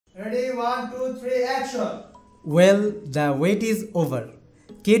Ready, 1, 2, 3, action! Well, the wait is over.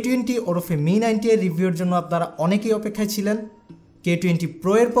 K20 ওরফে Mi9T এর রিভিউর জন্য আপনারা অনেকেই অপেক্ষায় ছিলেন। K20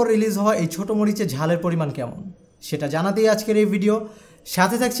 Pro এর পর রিলিজ হওয়া এই ছোট মরিচে ঝালের পরিমাণ কেমন সেটা জানাতেই আজকের এই ভিডিও।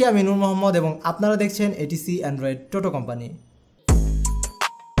 সাথে থাকছি আমি নূর মোহাম্মদ এবং আপনারা দেখছেন ATC অ্যান্ড্রয়েড টোটো কোম্পানি।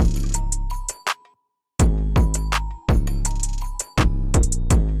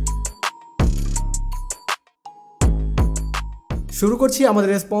 শুরু করছি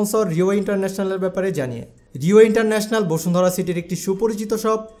আমাদের স্পন্সর রিও ইন্টারন্যাশনালের ব্যাপারে জানিয়ে। রিও ইন্টারন্যাশনাল বসুন্ধরা সিটির একটি সুপরিচিত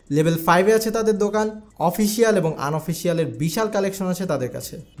শপ। লেভেল 5-এ আছে তাদের দোকান। অফিসিয়াল এবং আনঅফিসিয়ালের বিশাল কালেকশন আছে তাদের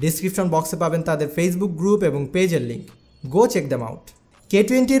কাছে। ডিসক্রিপশন বক্সে পাবেন তাদের ফেসবুক গ্রুপ এবং পেজের লিঙ্ক। গো চেক দেম আউট।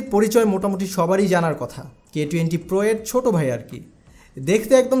 K20-র পরিচয় মোটামুটি সবারই জানার কথা। K20 Pro এর ছোট ভাই আর কি।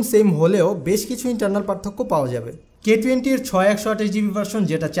 দেখতে একদম সেম হলেও বেশ কিছু ইন্টারনাল পার্থক্য পাওয়া যাবে। K20-র 6128GB ভার্সন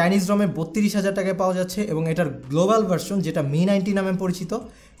যেটা চাইনিজ রমে 32,000 টাকায় পাওয়া যাচ্ছে এবং এটার গ্লোবাল ভার্সন যেটা Mi9T নামে পরিচিত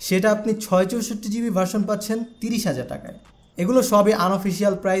সেটা আপনি 664GB ভার্সন পাচ্ছেন 30,000 টাকায়। এগুলো সবই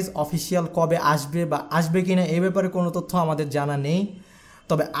আনঅফিসিয়াল প্রাইস। অফিসিয়াল কবে আসবে বা আসবে কিনা এ ব্যাপারে কোনো তথ্য আমাদের জানা নেই।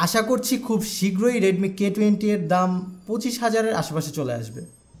 তবে আশা করছি খুব শীঘ্রই Redmi K20 এর দাম 25,000-এর আশেপাশে চলে আসবে।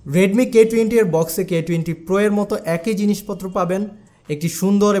 Redmi K20 এর বক্সে K20 Pro এর মতো একই জিনিসপত্র পাবেন, একটি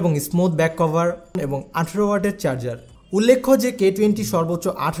সুন্দর এবং স্মুথ ব্যাক কভার এবং 18 ওয়াটের চার্জার। উল্লেখ্য যে K20 সর্বোচ্চ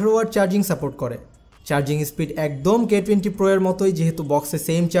 18 ওয়াট চার্জিং সাপোর্ট করে। চার্জিং স্পিড একদম K20 Pro এর মতোই, যেহেতু বক্সে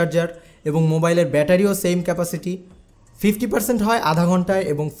সেম চার্জার এবং মোবাইলের ব্যাটারিও সেম ক্যাপাসিটি। 50% হয় আধা ঘন্টায়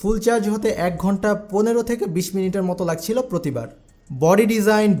এবং ফুল চার্জ হতে 1 ঘন্টা 15 থেকে 20 মিনিটের মতো লাগছিল প্রতিবার। বডি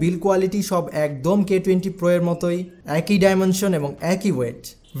ডিজাইন, বিল কোয়ালিটি সব একদম K20 Pro এর মতোই, একই ডাইমেনশন এবং একই ওয়েট।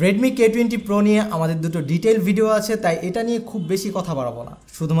 Redmi K20 Pro নিয়ে আমাদের দুটো ডিটেইল ভিডিও আছে, তাই এটা নিয়ে খুব বেশি কথা বাড়াবো না।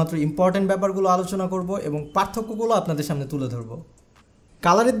 শুধুমাত্র ইম্পর্টেন্ট ব্যাপারগুলো আলোচনা করব এবং পার্থক্যগুলো আপনাদের সামনে তুলে ধরব।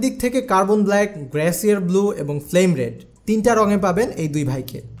 কালারের দিক থেকে কার্বন ব্ল্যাক, গ্রেসিয়ার ব্লু এবং ফ্লেম রেড 3টা রঙে পাবেন এই দুই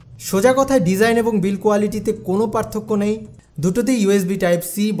ভাইকে। সোজা কথায় ডিজাইন এবং বিল কোয়ালিটিতে কোনো পার্থক্য নেই। দুটোতেই USB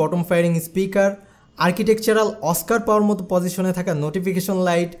Type-C, bottom firing speaker, architectural Oscar পাওয়ার মতো পজিশনে থাকা notification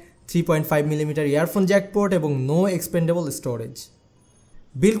light, 3.5mm earphone Jack port এবং নো এক্সপেন্ডেবল স্টোরেজ।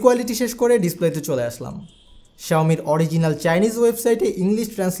 বিল কোয়ালিটি শেষ করে ডিসপ্লেতে চলে আসলাম। Xiaomiর অরিজিনাল চাইনিজ ওয়েবসাইটে ইংলিশ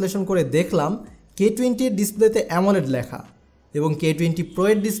ট্রান্সলেশন করে দেখলাম K20 এর ডিসপ্লেতে অ্যামোলেড লেখা এবং K20 Pro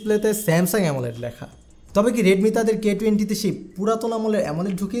এর ডিসপ্লেতে স্যামসাং অ্যামোলেড লেখা। তবে কি রেডমি তাদের K20-তে সেই পুরাতন আমলের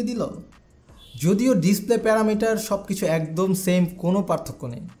অ্যামোলেড ঢুকিয়ে দিল? যদিও ডিসপ্লে প্যারামিটার সব কিছু একদম সেম, কোনো পার্থক্য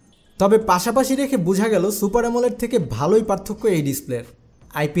নেই। তবে পাশাপাশি রেখে বোঝা গেল সুপার অ্যামোলেড থেকে ভালোই পার্থক্য এই ডিসপ্লের।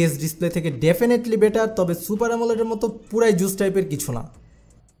 IPS ডিসপ্লে থেকে ডেফিনেটলি বেটার, তবে সুপার অ্যামোলেডের মতো পুরাই জুস টাইপের কিছু না।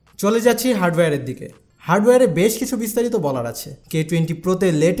 চলে যাচ্ছি হার্ডওয়্যারের দিকে। হার্ডওয়্যারে বেশ কিছু বিস্তারিত বলার আছে। K20 Pro-তে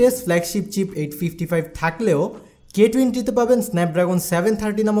লেটেস্ট ফ্ল্যাগশিপ চিপ 855 থাকলেও K20-তে পাবেন স্ন্যাপড্রাগন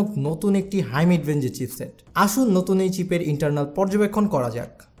 730 নামক নতুন একটি হাই মিড রেঞ্জের চিপসেট। আসুন নতুন এই চিপের ইন্টারনাল পর্যবেক্ষণ করা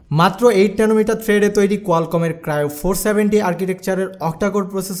যাক। মাত্র 8nm থ্রেডে তৈরি কোয়ালকমের ক্রায়ো 470 আর্কিটেকচারের অক্টাকোর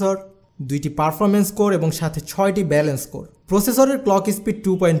প্রসেসর, 2টি পারফরমেন্স কোর এবং সাথে 6টি ব্যালেন্স কোর। প্রসেসরের ক্লক স্পিড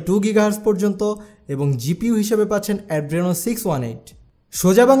 2.2 GHz পর্যন্ত এবং জিপিইউ হিসেবে পাচ্ছেন Adreno 618।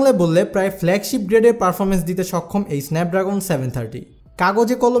 সোজা বাংলায় বললে প্রায় ফ্ল্যাগশিপ গ্রেডের পারফরমেন্স দিতে সক্ষম এই স্ন্যাপড্রাগন 730।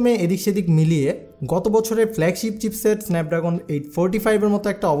 কাগজে কলমে এদিক সেদিক মিলিয়ে গত বছরের ফ্ল্যাগশিপ চিপসেট স্ন্যাপড্রাগন 845-এর মতো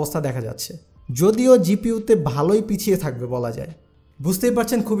একটা অবস্থা দেখা যাচ্ছে, যদিও জিপিইউতে ভালোই পিছিয়ে থাকবে বলা যায়। বুঝতেই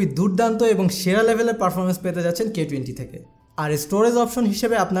পারছেন খুবই দুর্দান্ত এবং সেরা লেভেলের পারফরমেন্স পেতে যাচ্ছেন K20 থেকে। আর স্টোরেজ অপশন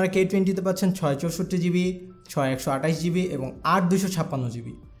হিসেবে আপনারা K20-তে পাচ্ছেন 664GB, 6128GB এবং 8256GB।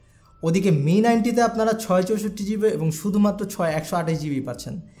 ওদিকে Mi9T-তে আপনারা 664GB এবং শুধুমাত্র 6128GB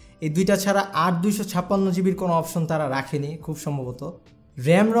পাচ্ছেন। এই দুইটা ছাড়া 8256GBর কোনো অপশন তারা রাখেনি খুব সম্ভবত।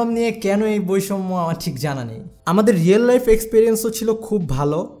 র্যাম রম নিয়ে কেন এই বৈষম্য আমার ঠিক জানা নেই। আমাদের রিয়েল লাইফ এক্সপিরিয়েন্সও ছিল খুব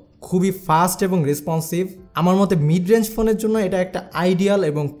ভালো, খুবই ফাস্ট এবং রেসপন্সিভ। আমার মতে মিড রেঞ্জ ফোনের জন্য এটা একটা আইডিয়াল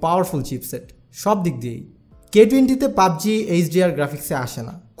এবং পাওয়ারফুল চিপসেট সব দিক দিয়েই। K20-তে PUBG HDR গ্রাফিক্সে আসে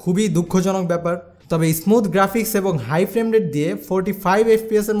না, খুবই দুঃখজনক ব্যাপার। তবে স্মুথ গ্রাফিক্স এবং হাই ফ্রেম রেট দিয়ে 45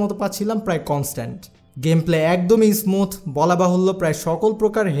 FPS এর মতো পাচ্ছিলাম প্রায় কনস্ট্যান্ট। গেম প্লে একদমই স্মুথ, বলা বাহুল্য প্রায় সকল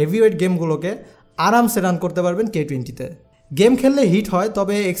প্রকার হেভিওয়েট গেমগুলোকে আরামসে রান করতে পারবেন K20-তে। গেম খেললে হিট হয়,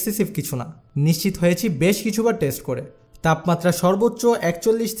 তবে এক্সেসিভ কিছু না। নিশ্চিত হয়েছি বেশ কিছুবার টেস্ট করে। তাপমাত্রা সর্বোচ্চ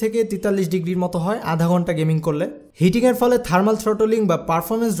 41 থেকে 43 ডিগ্রির মতো হয় আধা ঘন্টা গেমিং করলে। হিটিংয়ের ফলে থার্মাল থ্রটলিং বা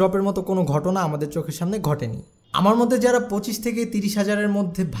পারফরমেন্স ড্রপের মতো কোনো ঘটনা আমাদের চোখের সামনে ঘটেনি। আমার মধ্যে যারা 25 থেকে 30,000-এর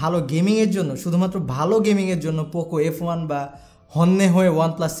মধ্যে ভালো গেমিংয়ের জন্য, শুধুমাত্র ভালো গেমিংয়ের জন্য পোকো F1 বা হন্যে হয়ে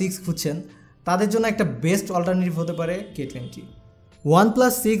OnePlus 6 খুঁজছেন, তাদের জন্য একটা বেস্ট অল্টারনেটিভ হতে পারে K20।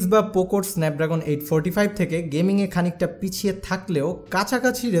 OnePlus 6 বা পোকোর স্ন্যাপড্রাগন 845 থেকে গেমিংয়ে খানিকটা পিছিয়ে থাকলেও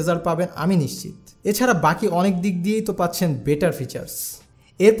কাছাকাছি রেজাল্ট পাবেন আমি নিশ্চিত। এছাড়া বাকি অনেক দিক দিয়েই তো পাচ্ছেন বেটার ফিচার্স।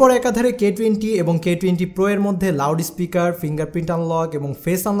 এরপর একাধারে K20 এবং K20 Pro এর মধ্যে লাউড স্পিকার, ফিঙ্গারপ্রিন্ট আনলক এবং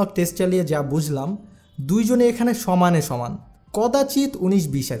ফেস আনলক টেস্ট চালিয়ে যা বুঝলাম, দুইজনে এখানে সমানে সমান, কদাচিৎ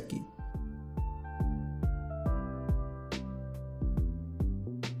 19-20 আর কি।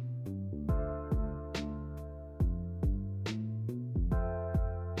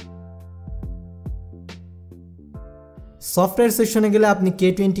 সফটওয়্যার সেকশনে গেলে আপনি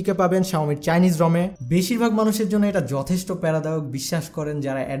K20-কে পাবেন Xiaomi চাইনিজ রমে। বেশিরভাগ মানুষের জন্য এটা যথেষ্ট প্যারাদায়ক, বিশ্বাস করেন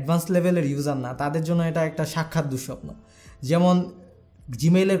যারা অ্যাডভান্স লেভেলের ইউজার না তাদের জন্য এটা একটা সাক্ষাৎ দুঃস্বপ্ন। যেমন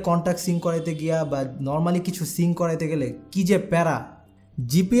জিমেইলের কন্ট্যাক্ট সিঙ্ক করাইতে গিয়া বা নর্মালি কিছু সিঙ্ক করাইতে গেলে কি যে প্যারা।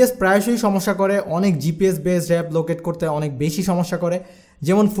 জিপিএস প্রায়শই সমস্যা করে, অনেক জিপিএস বেসড অ্যাপ লোকেট করতে অনেক বেশি সমস্যা করে।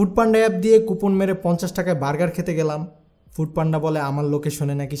 যেমন ফুডপান্ডা অ্যাপ দিয়ে কুপন মেরে 50 টাকায় বার্গার খেতে গেলাম, ফুডপান্ডা বলে আমার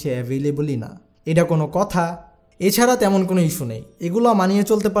লোকেশনে নাকি সে অ্যাভেলেবলই না। এটা কোনো কথা? এছাড়া তেমন কোনো ইস্যু নেই, এগুলো মানিয়ে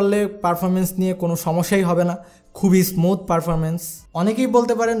চলতে পারলে পারফরমেন্স নিয়ে কোনো সমস্যাই হবে না, খুবই স্মুথ পারফরমেন্স। অনেকেই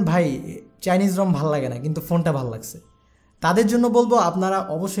বলতে পারেন ভাই চাইনিজ রম ভাল লাগে না কিন্তু ফোনটা ভাল লাগছে, তাদের জন্য বলবো আপনারা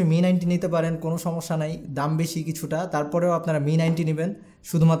অবশ্যই Mi9T নিতে পারেন, কোনো সমস্যা নাই, দাম বেশি কিছুটা, তারপরেও আপনারা Mi9T নেবেন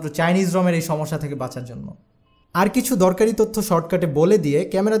শুধুমাত্র চাইনিজ রমের এই সমস্যা থেকে বাঁচার জন্য। আর কিছু দরকারি তথ্য শর্টকাটে বলে দিয়ে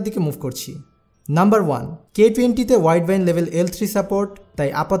ক্যামেরার দিকে মুভ করছি। নাম্বার 1, K20-তে ওয়াইড বাইন লেভেল L3 সাপোর্ট, তাই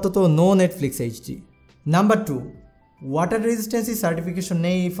আপাতত no Netflix HD. Number 2, water রেজিস্ট্যান্সি certification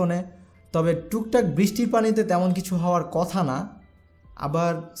নেই এই ফোনে, তবে টুকটাক বৃষ্টির পানিতে তেমন কিছু হওয়ার কথা না।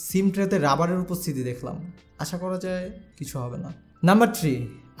 আবার সিম ট্রেতে রাবারের উপস্থিতি দেখলাম, আশা করা যায় কিছু হবে না। নাম্বার 3,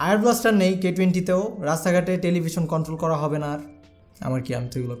 আয়ার ব্লাস্টার নেই K20-তেও, রাস্তাঘাটে টেলিভিশন কন্ট্রোল করা হবে না আর, আমি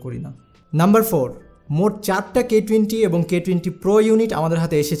তো এগুলো করি না। নাম্বার 4, মোট 4টা K20 এবং K20 Pro ইউনিট আমাদের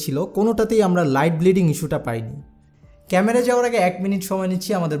হাতে এসেছিল, কোনোটাতেই আমরা লাইট ব্লিডিং ইস্যুটা পাইনি। ক্যামেরা যাওয়ার আগে 1 মিনিট সময় নিচ্ছি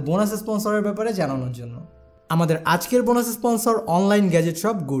আমাদের বোনাস স্পন্সরের ব্যাপারে জানানোর জন্য। আমাদের আজকের bonus sponsor online gadget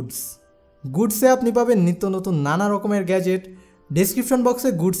shop গুডসে আপনি পাবেন নিত্য নতুন নানা রকমের গ্যাজেট। ডেসক্রিপশন বক্সে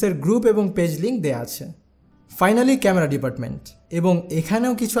গুডসের গ্রুপ এবং পেজ লিঙ্ক দেওয়া আছে। ফাইনালি ক্যামেরা ডিপার্টমেন্ট, এবং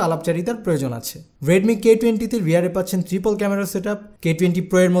এখানেও কিছু আলাপচারিতার প্রয়োজন আছে। Redmi K20-তে রিয়ারে পাচ্ছেন triple camera setup, K20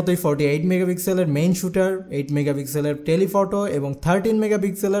 Pro এর মতোই 48 মেগাপিক্সেলের মেইন শুটার, 8 মেগাপিক্সেলের টেলিফটো এবং 13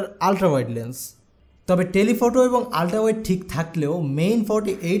 মেগাপিক্সেলের আলট্রা ওয়াইড লেন্স। তবে টেলিফটো এবং আলট্রা ওয়াইড ঠিক থাকলেও মেইন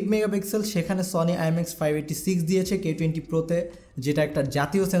 48 মেগাপিক্সেল সেখানে সনি IMX586 দিয়েছে K20 Proতে, যেটা একটা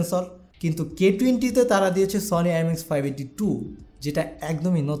জাতীয় সেন্সর, কিন্তু K20-তে তারা দিয়েছে সনি IMX582, যেটা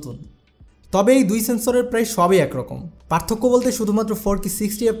একদমই নতুন। তবে এই দুই সেন্সরের প্রায় সবই একরকম, পার্থক্য বলতে শুধুমাত্র 4K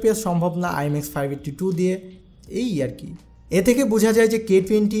 60 FPS সম্ভব না IMX582 দিয়ে, এই আর কি। এ থেকে বোঝা যায় যে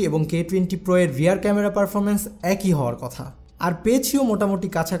K20 এবং K20 Pro এর রিয়ার ক্যামেরা পারফরমেন্স একই হওয়ার কথা, আর পেয়েছিও মোটামুটি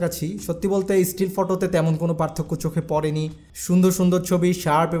কাছাকাছি। সত্যি বলতে স্টিল ফটোতে তেমন কোনো পার্থক্য চোখে পড়েনি, সুন্দর সুন্দর ছবি,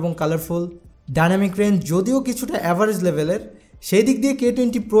 শার্প এবং কালারফুল। ডাইনামিক রেঞ্জ যদিও কিছুটা অ্যাভারেজ লেভেলের, সেই দিক দিয়ে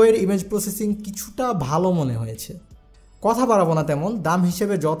K20 Pro এর ইমেজ প্রসেসিং কিছুটা ভালো মনে হয়েছে। কথা বাড়াবো না তেমন, দাম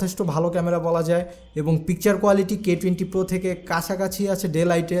হিসেবে যথেষ্ট ভালো ক্যামেরা বলা যায়, এবং পিকচার কোয়ালিটি K20 Pro থেকে কাছাকাছি আছে ডে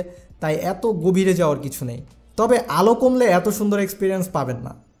লাইটে, তাই এত গভীরে যাওয়ার কিছু নেই। তবে আলো কমলে এত সুন্দর এক্সপিরিয়েন্স পাবেন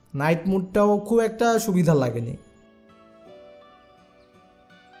না, নাইট মুডটাও খুব একটা সুবিধা লাগেনি।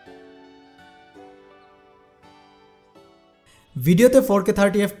 ভিডিওতে 4K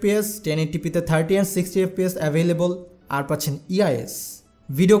 30 FPS, 1080pতে 30 and 60 FPS available, আর পাচ্ছেন EIS।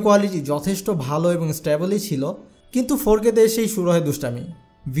 ভিডিও কোয়ালিটি যথেষ্ট ভালো এবং স্টেবলই ছিল, কিন্তু 4Kতে এসেই শুরু হয় দুষ্টামি।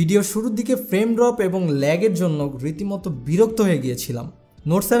 ভিডিও শুরুর দিকে ফ্রেম ড্রপ এবং ল্যাগের জন্য রীতিমতো বিরক্ত হয়ে গিয়েছিলাম।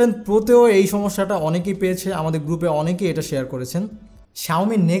 Note 7 Proতেও এই সমস্যাটা অনেকেই পেয়েছে, আমাদের গ্রুপে অনেকেই এটা শেয়ার করেছেন।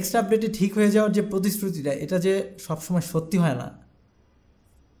 Xiaomi নেক্সট আপডেটে ঠিক হয়ে যাওয়ার যে প্রতিশ্রুতিটা, এটা যে সবসময় সত্যি হয় না,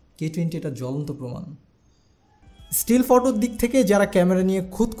 K20 এটা জ্বলন্ত প্রমাণ। স্টিল ফটোর দিক থেকে যারা ক্যামেরা নিয়ে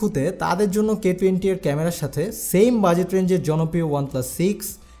খুঁতখুঁতে, তাদের জন্য K20 এর ক্যামেরার সাথে সেম বাজেট রেঞ্জের জনপ্রিয় OnePlus 6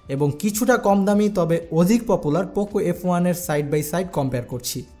 এবং কিছুটা কম দামি তবে অধিক পপুলার Poco F1 এর সাইড বাই সাইড কম্পেয়ার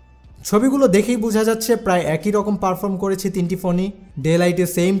করছি। ছবিগুলো দেখেই বোঝা যাচ্ছে প্রায় একই রকম পারফর্ম করেছে তিনটি ফোনই। ডে লাইটে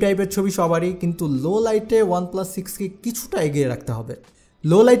সেম টাইপের ছবি সবারই, কিন্তু লো লাইটে OnePlus 6কে কিছুটা এগিয়ে রাখতে হবে।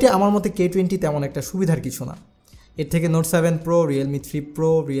 লো লাইটে আমার মতে K20 তেমন একটা সুবিধার কিছু না। এর থেকে Note 7 Pro, Realme 3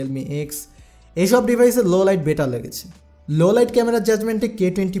 Pro, Realme X এইসব ডিভাইসে লো লাইট বেটার লেগেছে। লো লাইট ক্যামেরার জাজমেন্টে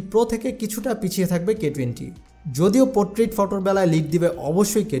K20 Pro থেকে কিছুটা পিছিয়ে থাকবে K20, যদিও পোর্ট্রেট ফটোর বেলায় লিড দিবে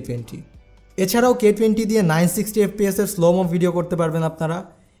অবশ্যই K20। এছাড়াও K20 দিয়ে 960 FPS এর স্লোমো ভিডিও করতে পারবেন আপনারা।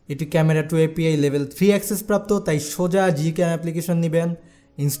 এটি camera two API level 3 access প্রাপ্ত, তাই সোজা Gcam অ্যাপ্লিকেশন নেবেন,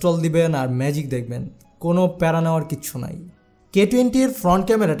 ইনস্টল দিবেন আর ম্যাজিক দেখবেন, কোনো প্যারা নেওয়ার কিচ্ছু নাই। K20 এর ফ্রন্ট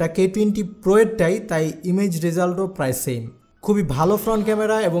ক্যামেরাটা K20 Pro এরটাই, তাই ইমেজ রেজাল্টও প্রায় সেম। খুবই ভালো ফ্রন্ট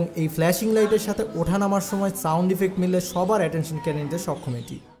ক্যামেরা এবং এই ফ্ল্যাশিং লাইটের সাথে ওঠানামার সময় সাউন্ড ইফেক্ট মিললে সবার অ্যাটেনশন কেড়ে নিতে সক্ষম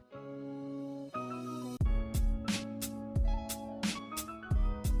এটি।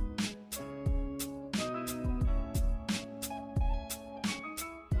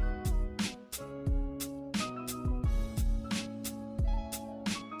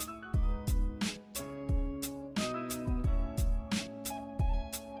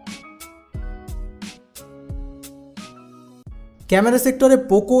 ক্যামেরা সেক্টরে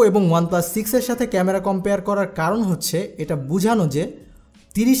পোকো এবং OnePlus 6 এর সাথে ক্যামেরা কম্পেয়ার করার কারণ হচ্ছে এটা বোঝানো যে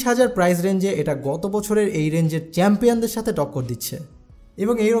 30,000 প্রাইস রেঞ্জে এটা গত বছরের এই রেঞ্জের চ্যাম্পিয়নদের সাথে টক্কর দিচ্ছে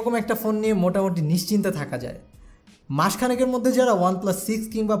এবং এইরকম একটা ফোন নিয়ে মোটামুটি নিশ্চিন্তে থাকা যায়। মাসখানেকের মধ্যে যারা OnePlus 6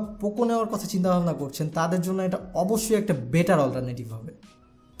 কিংবা পোকো নেওয়ার কথা চিন্তাভাবনা করছেন তাদের জন্য এটা অবশ্যই একটা বেটার অল্টারনেটিভ হবে।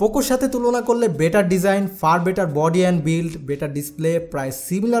 পোকোর সাথে তুলনা করলে better design, far better body and build, better display, প্রায়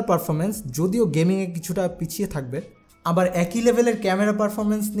সিমিলার পারফরমেন্স, যদিও গেমিংয়ে কিছুটা পিছিয়ে থাকবে। আবার একই লেভেলের ক্যামেরা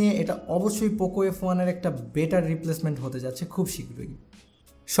পারফরমেন্স নিয়ে এটা অবশ্যই পোকো F1 এর একটা বেটার রিপ্লেসমেন্ট হতে যাচ্ছে খুব শীঘ্রই।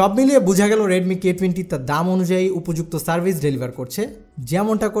 সব মিলিয়ে বোঝা গেল Redmi K20 তার দাম অনুযায়ী উপযুক্ত সার্ভিস ডেলিভার করছে,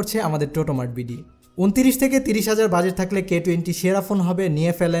 যেমনটা করছে আমাদের টোটোমার্ট বিডি। 29 থেকে 30,000 বাজেট থাকলে K20 সেরা ফোন হবে,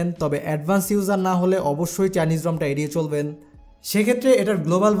 নিয়ে ফেলেন। তবে অ্যাডভান্স ইউজার না হলে অবশ্যই চাইনিজ রমটা এড়িয়ে চলবেন। সেক্ষেত্রে এটার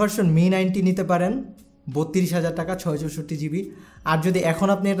গ্লোবাল ভার্সন Mi9T নিতে পারেন 32,000 টাকা, 664 GB। আর যদি এখন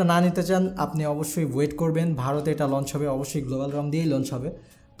আপনি এটা না নিতে চান আপনি অবশ্যই ওয়েট করবেন, ভারতে এটা লঞ্চ হবে, অবশ্যই গ্লোবাল রম দিয়েই লঞ্চ হবে,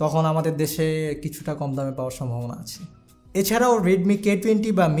 তখন আমাদের দেশে কিছুটা কম দামে পাওয়ার সম্ভাবনা আছে। এছাড়াও Redmi K20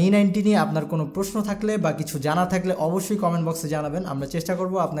 বা Mi9T নিয়ে আপনার কোনো প্রশ্ন থাকলে বা কিছু জানা থাকলে অবশ্যই কমেন্ট বক্সে জানাবেন, আমরা চেষ্টা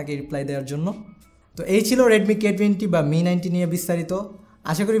করব আপনাকে রিপ্লাই দেওয়ার জন্য। তো এই ছিল Redmi K20 বা Mi9T নিয়ে বিস্তারিত।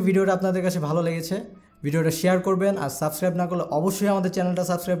 আশা করি ভিডিওটা আপনাদের কাছে ভালো লেগেছে। ভিডিওটা শেয়ার করবেন আর সাবস্ক্রাইব না করলে অবশ্যই আমাদের চ্যানেলটা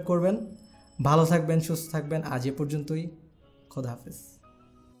সাবস্ক্রাইব করবেন। ভালো থাকবেন, সুস্থ থাকবেন। আজ এ পর্যন্তই। খোদা হাফেজ।